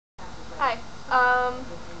Hi.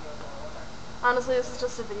 Honestly, this is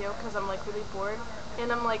just a video because I'm like really bored,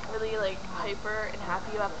 and I'm like really like hyper and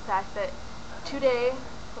happy about the fact that today,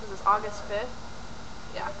 what is this, August 5th?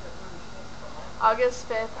 Yeah. August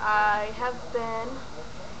 5th, I have been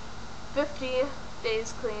 50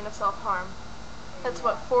 days clean of self-harm. That's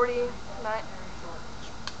what, 49,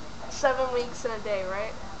 7 weeks in a day,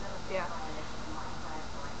 right? Yeah.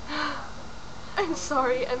 I'm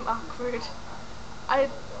sorry, I'm awkward.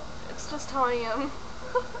 It's just how I am.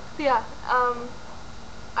 Yeah,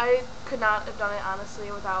 I could not have done it honestly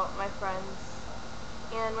without my friends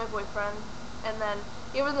and my boyfriend. And then,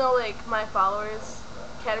 even though like my followers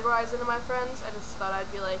categorize into my friends, I just thought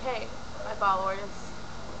I'd be like, hey, my followers,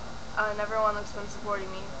 and everyone that's been supporting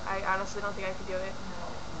me. I honestly don't think I could do it.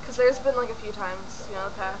 Because there's been like a few times, you know,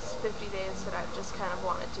 the past 50 days that I've just kind of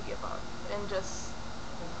wanted to give up and just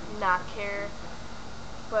not care.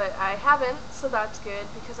 But I haven't, so that's good,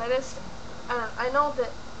 because I know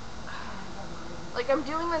that, like, I'm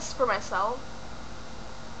doing this for myself,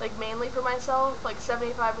 like, mainly for myself, like,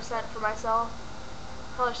 75% for myself,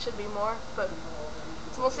 probably should be more, but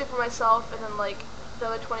it's mostly for myself, and then, like, the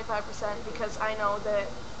other 25% because I know that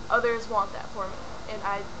others want that for me, and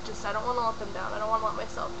I don't want to let them down, I don't want to let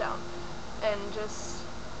myself down, and just,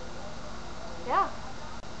 yeah.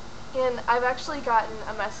 And I've actually gotten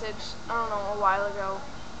a message, I don't know, a while ago,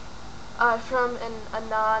 from a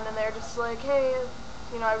nun, and they're just like, hey,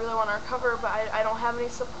 you know, I really want to recover, but I don't have any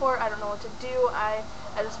support, I don't know what to do, I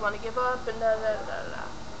just want to give up, and da da da da da.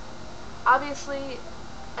 Obviously,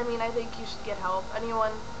 I mean, I think you should get help.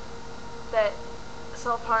 Anyone that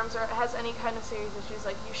self-harms or has any kind of serious issues,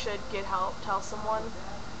 like, you should get help, tell someone.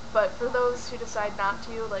 But for those who decide not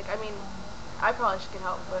to, like, I mean, I probably should get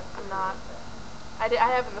help, but I'm not. I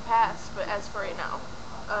have in the past, but as for right now,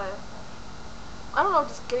 I don't know,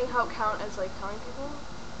 does getting help count as, like, telling people?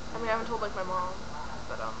 I mean, I haven't told, like, my mom,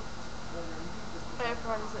 but, I have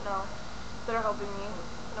friends that know, that are helping me,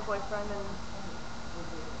 and a boyfriend, and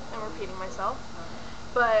I'm repeating myself.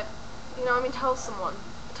 But, you know, I mean, tell someone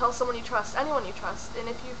you trust, anyone you trust, and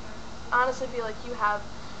if you honestly feel like you have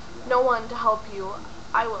no one to help you,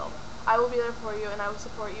 I will be there for you, and I will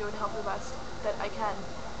support you and help the best that I can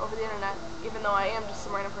over the internet, even though I am just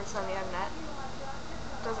some random person on the internet.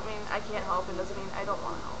 Doesn't mean I can't help, and doesn't mean I don't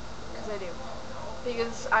want to help, because I do.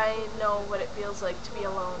 Because I know what it feels like to be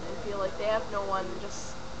alone and feel like they have no one, and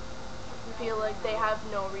just feel like they have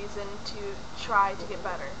no reason to try to get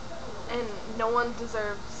better. And no one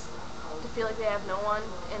deserves to feel like they have no one,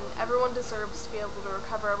 and everyone deserves to be able to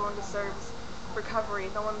recover, everyone deserves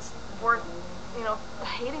recovery. No one's worth, you know,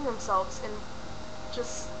 hating themselves and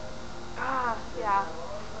just, yeah.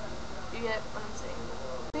 You get what I'm saying?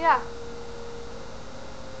 Yeah.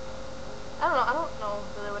 I don't know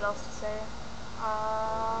really what else to say.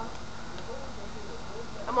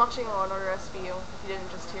 I'm watching Law and Order SVU, if you didn't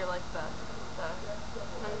just hear, like, the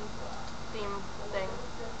theme thing.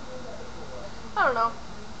 I don't know.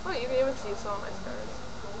 Wait, you can even see some of my scars.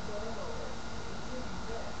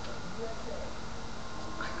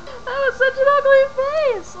 That was such an ugly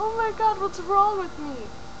face! Oh my god, what's wrong with me?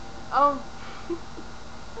 I'm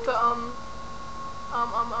gonna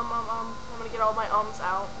get all my ums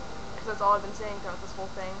out, because that's all I've been saying throughout this whole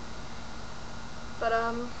thing. But,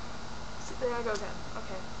 there I go again.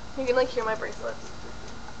 Okay. You can, like, hear my bracelets.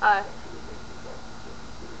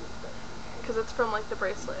 Because it's from, like, the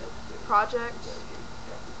bracelet project,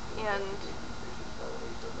 and,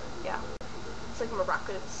 yeah. It's like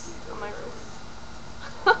maracas on my wrist.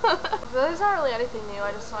 There's not really anything new,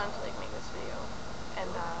 I just wanted to, like, make this video, and,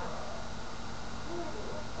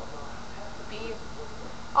 be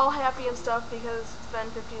all happy and stuff, because it's been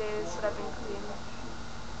 50 days that I've been clean.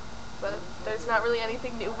 But there's not really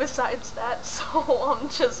anything new besides that, so I'm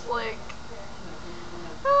just like,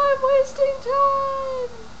 I'm wasting time!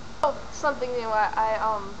 Oh, something new,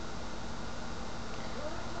 I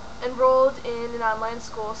enrolled in an online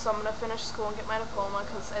school, so I'm gonna finish school and get my diploma,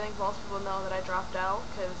 because I think most people know that I dropped out,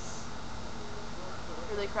 because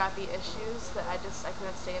really crappy issues that I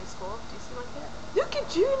couldn't stay in school. Do you see my kid? Look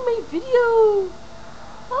at you in my video!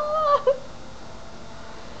 Ah!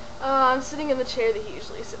 I'm sitting in the chair that he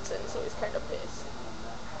usually sits in, so he's kind of pissed.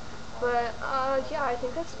 But, yeah, I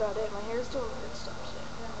think that's about it. My hair's doing weird stuff today.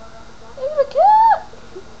 Hey, the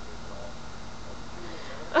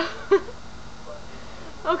cat!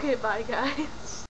 Okay, bye, guys.